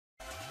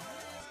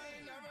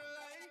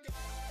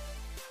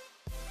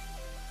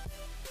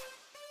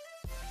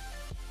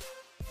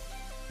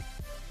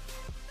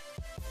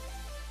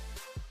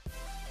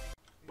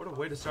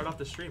way to start off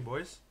the stream,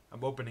 boys.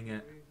 I'm opening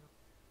it.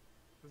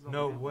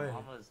 No way.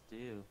 Llamas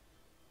do.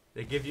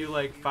 They give you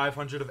like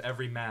 500 of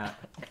every mat.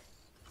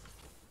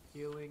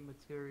 Healing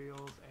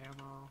materials,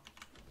 ammo.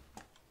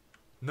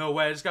 No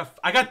way.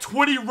 I got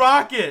 20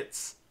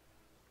 rockets.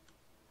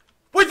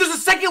 Wait, there's a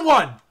second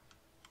one.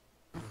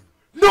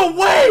 No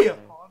way.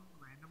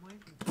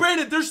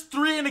 Brandon, there's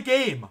 3 in a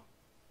game.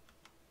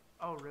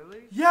 Oh,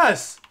 really?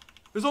 Yes.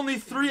 There's only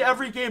 3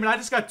 every game, and I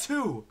just got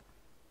 2.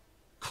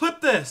 Clip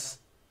this.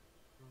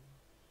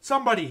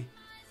 Somebody.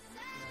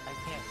 I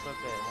can't clip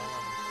it.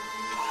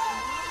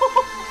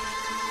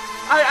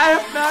 I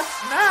have max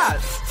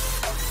mats.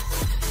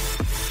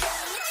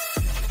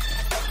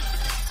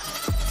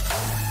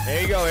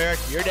 There you go, Eric.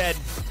 You're dead.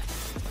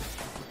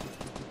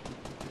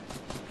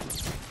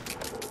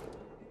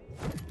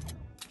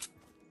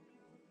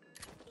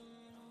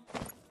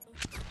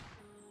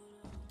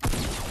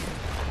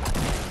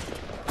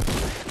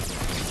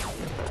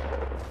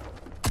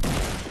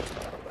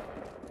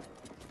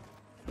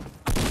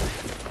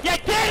 You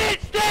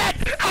didn't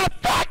stand a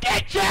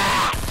fucking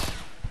chance!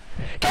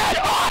 Get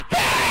off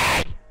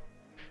me!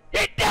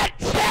 You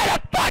didn't stand a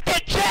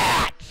fucking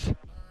chance!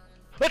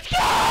 Let's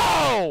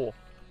go!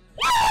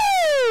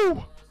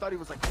 Woo! Thought he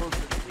was like closer to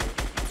you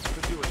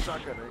because he was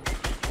shotgunning.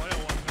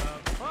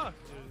 Fuck,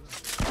 dude.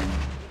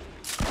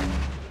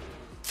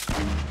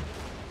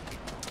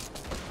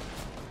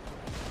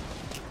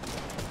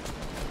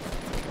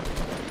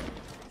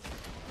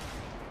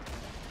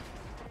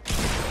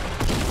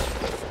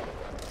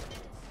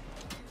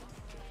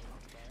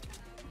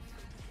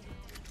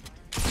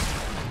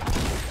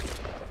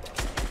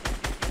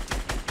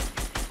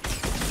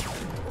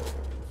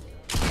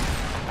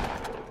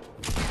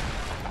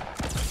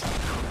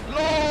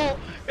 LOL!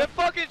 Get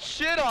fucking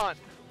shit on!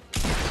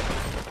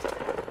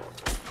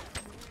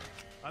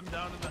 I'm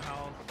down in the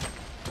house.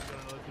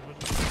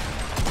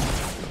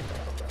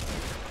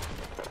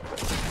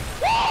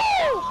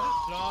 Woo!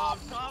 Job,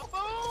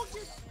 Combo!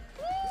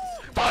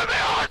 Put me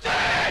on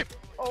team!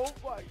 Oh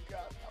my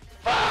god.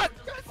 Fuck!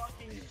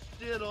 Fucking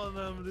shit on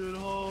them, dude.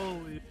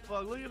 Holy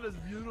fuck. Look at this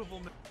beautiful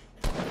man.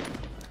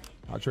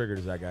 How triggered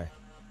is that guy?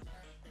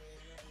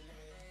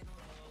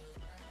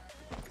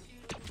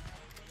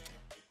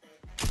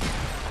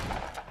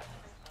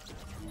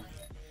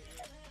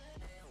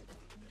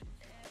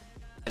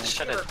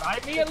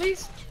 Revive me at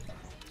least?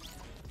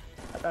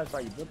 I thought I saw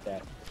you did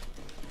that.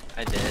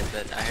 I did,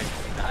 but I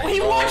heard.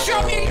 He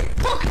one-shot me!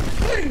 Fucking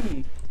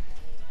thing!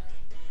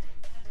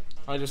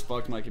 I just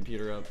fucked my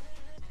computer up.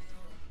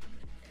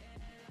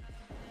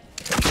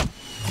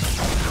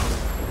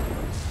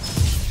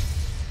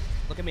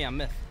 Look at me, I'm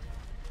myth.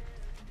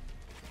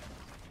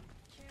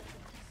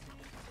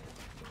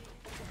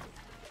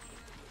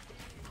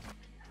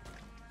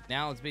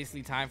 Now it's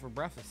basically time for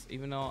breakfast,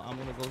 even though I'm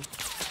gonna go.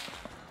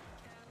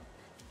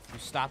 You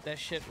stop that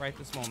shit right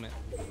this moment.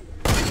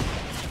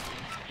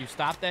 You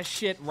stop that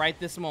shit right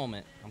this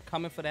moment. I'm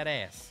coming for that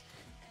ass.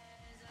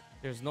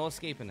 There's no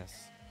escaping this.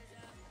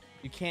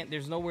 You can't,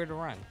 there's nowhere to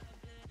run.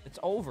 It's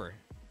over.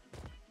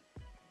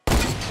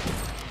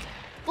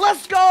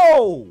 Let's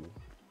go!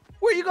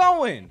 Where you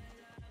going?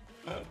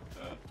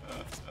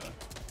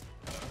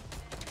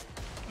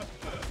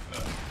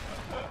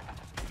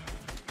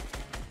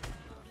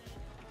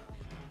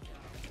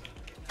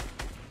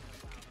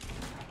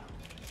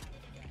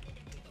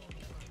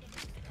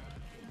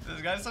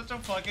 This guy's such a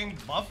fucking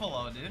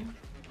buffalo, dude.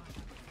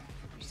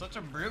 Such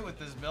a brute with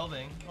this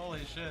building.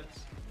 Holy shit.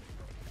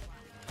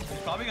 He's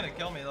probably gonna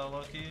kill me though,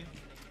 low-key.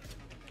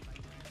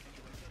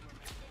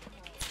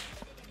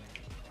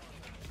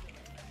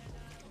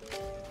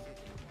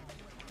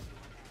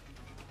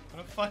 What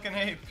a fucking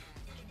ape.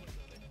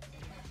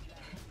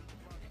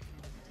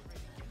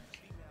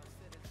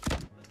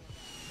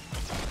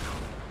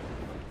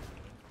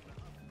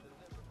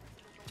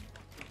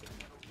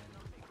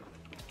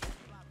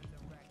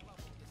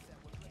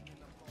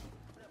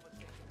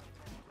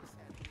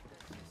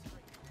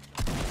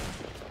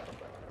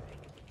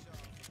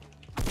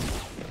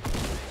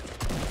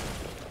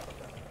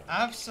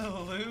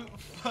 Absolute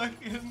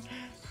fucking,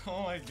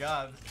 oh my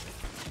god.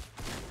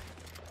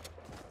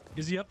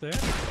 Is he up there?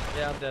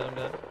 Yeah, I'm dead, I'm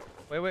dead.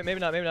 Wait, maybe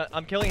not, maybe not.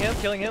 I'm killing him.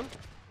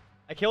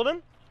 I killed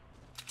him.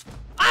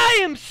 I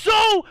am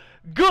so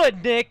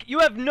good, Nick! You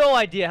have no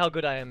idea how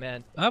good I am,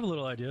 man. I have a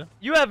little idea.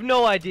 You have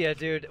no idea,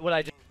 dude, what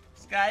I just...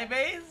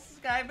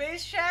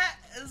 Skybase chat,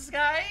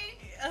 Skybase,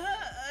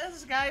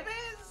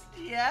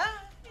 yeah,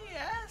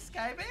 Skybase,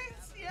 Skybase.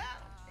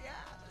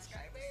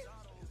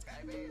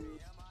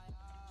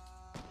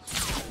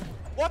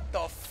 What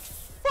the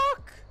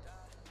fuck?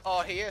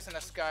 Oh, he is in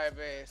a sky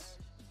base.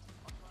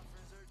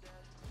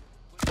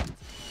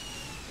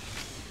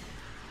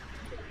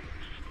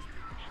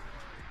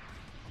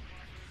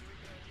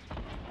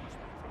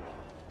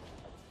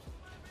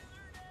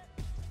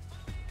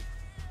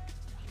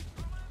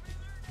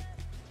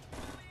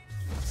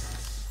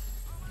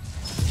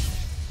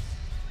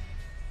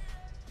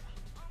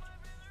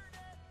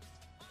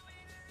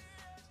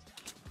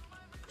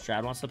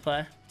 Strad wants to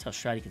play? Tell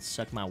Strad he can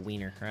suck my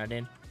wiener, right,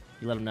 dude?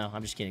 You let him know.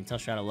 I'm just kidding. Tell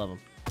Shroud I love him.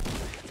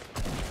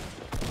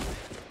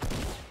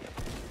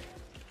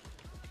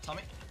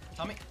 Tommy.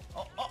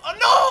 Oh,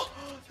 no!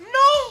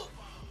 No!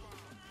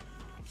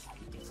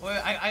 Wait,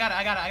 I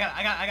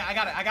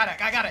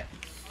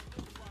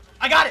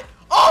got it!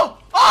 Oh!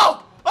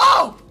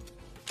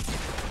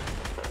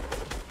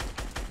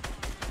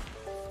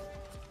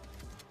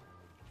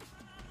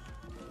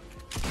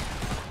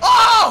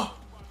 Oh!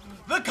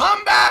 The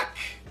comeback!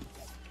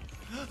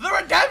 The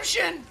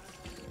redemption!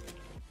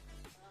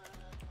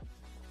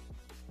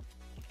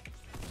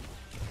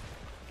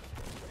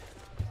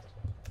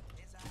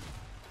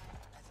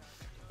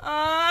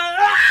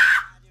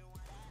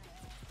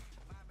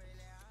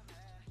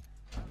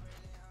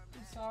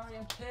 Sorry,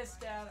 I'm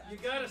pissed at it. You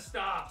gotta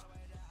stop.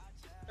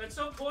 At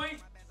some point,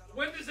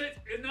 when is it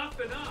enough?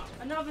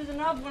 Enough is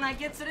enough when I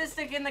get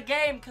sadistic in the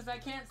game because I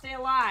can't stay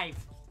alive.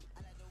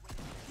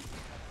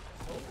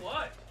 So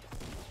what?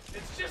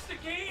 It's just a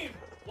game.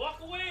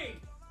 Walk away.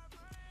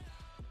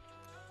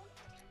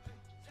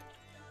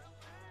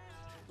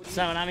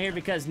 So, and I'm here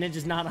because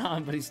Ninja's not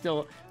on, but he's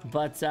still.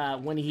 But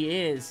when he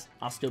is,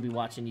 I'll still be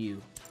watching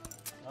you.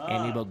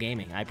 Amiibo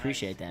Gaming. I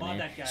appreciate that, man.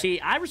 That guy. See,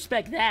 I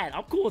respect that.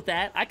 I'm cool with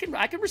that. I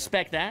can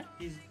respect that.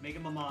 Make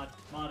him a mod.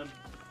 Mod him.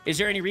 Is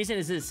there any reason?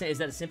 Is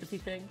that a sympathy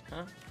thing?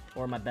 Huh?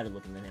 Or am I better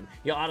looking than him?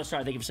 Yo,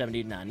 Autostar, thank you for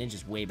 70. Nah,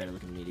 Ninja's way better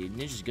looking than me, dude.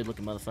 Ninja's a good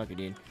looking motherfucker,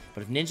 dude.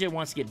 But if Ninja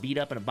wants to get beat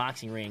up in a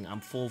boxing ring,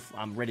 I'm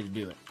ready to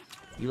do it.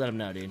 You let him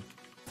know, dude.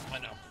 I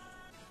know.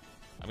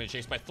 I'm gonna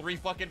chase by 3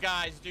 fucking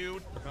guys,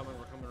 dude. We're coming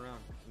around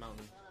the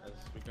mountain as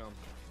we come.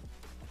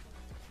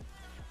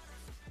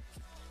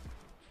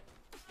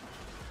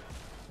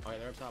 Alright,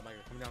 they're up top, Mike.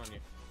 They're coming down on you.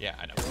 Yeah,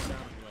 I know. They're down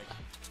on you, Mike.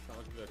 It's not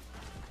looking good.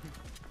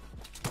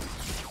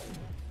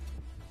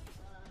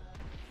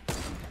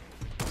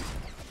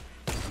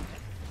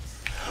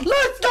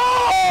 Let's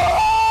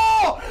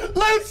go!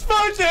 Let's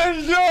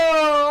fucking go!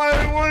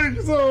 I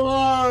worked so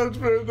hard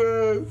for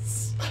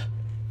this.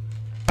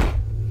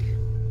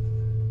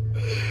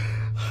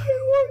 I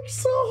worked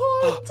so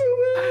hard to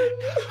win.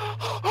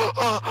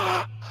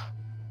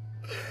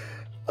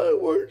 I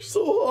worked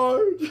so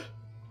hard.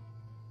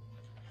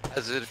 How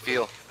does it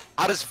feel?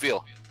 How does it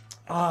feel?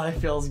 Ah, it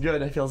feels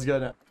good. It feels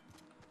good.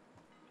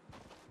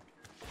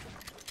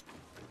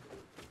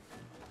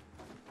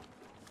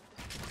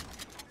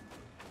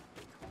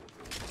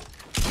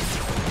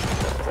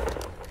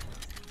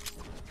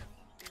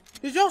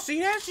 Did y'all see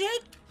that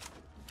shit?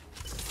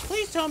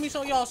 Please tell me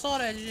so y'all saw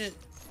that shit.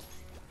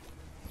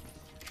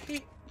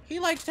 He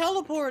like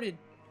teleported.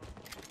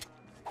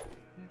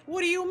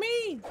 What do you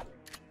mean?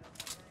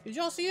 Did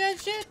y'all see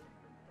that shit?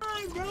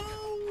 Hi, bro.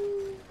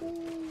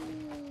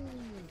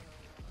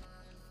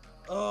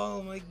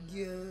 Oh my god,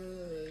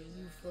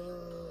 you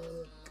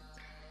fuck.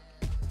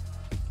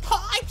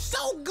 Oh, I'm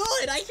so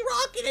good. I'm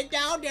rocking it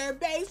down there,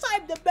 base.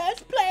 I'm the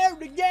best player in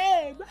the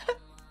game.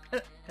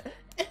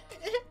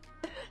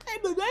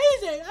 I'm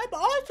amazing. I'm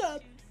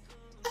awesome.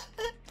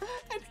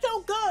 I'm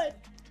so good.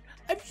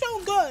 I'm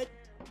so good.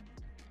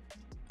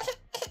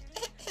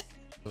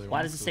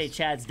 Why does it say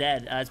Chad's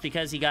dead? It's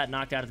because he got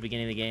knocked out at the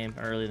beginning of the game,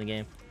 or early in the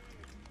game.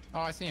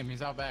 Oh, I see him.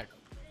 He's out back.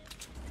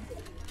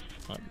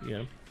 Oh, you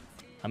know.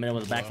 I'm in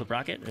with a backflip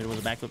rocket. In with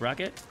a backflip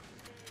rocket.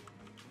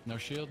 No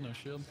shield, no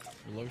shield.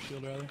 Or low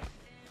shield, rather.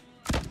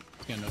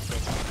 He's getting no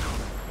scope.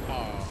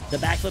 Oh. The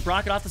backflip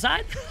rocket off the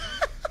side?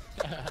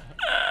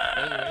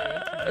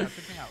 Wait.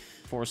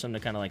 Force him to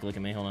kind of like look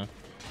at me. Hold on.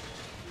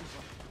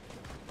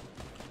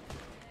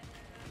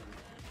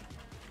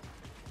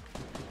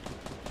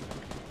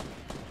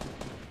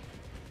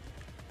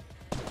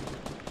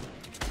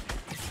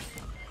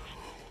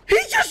 He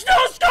just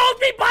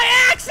no-scoped me by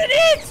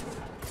accident!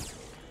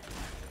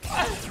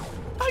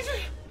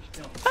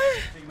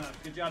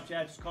 Good job,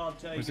 Chad. Just call him,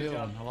 tell you. Where's the other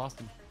one? I lost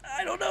him.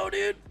 I don't know,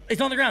 dude. He's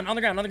on the ground,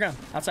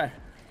 outside.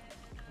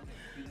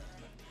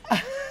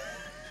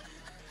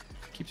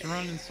 Keeps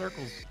running in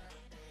circles.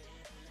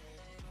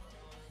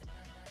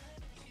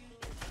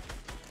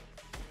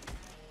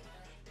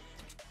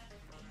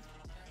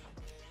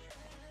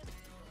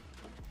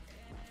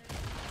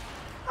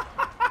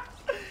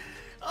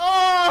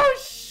 Oh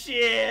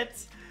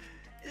shit!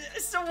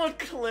 Someone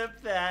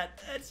clip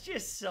that. That's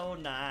just so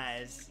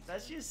nice.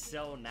 That's just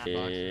so nice.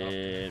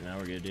 Yeah, now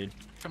we're good, dude.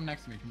 Come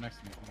next to me.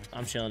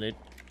 I'm chilling, dude.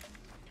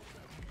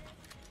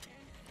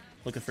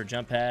 Looking for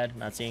jump pad.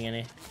 Not seeing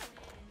any.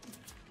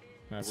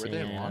 Not seeing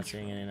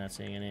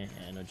any.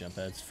 Yeah, no jump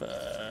pads.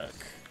 Fuck.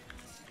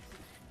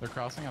 They're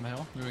crossing on the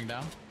hill, moving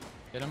down.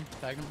 Hit him,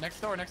 tag him. Next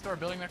door,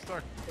 building next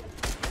door.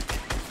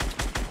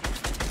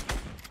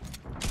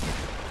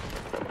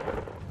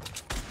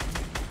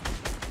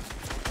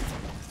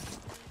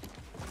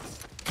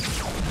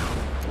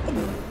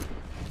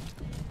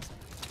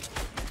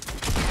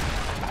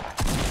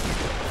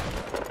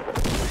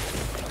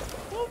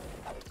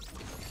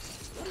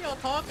 What are y'all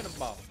talking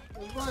about?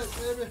 That's right,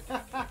 baby.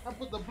 I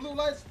put the blue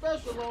light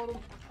special on them.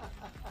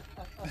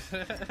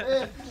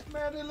 Hey,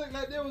 man, they look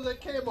like they was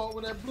at Kmart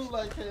when that blue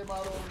light came out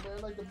on them,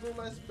 man. Like the blue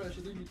light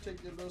special. Then you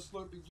take your little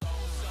Slurpee.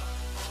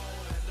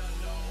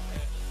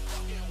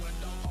 fucking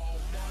with the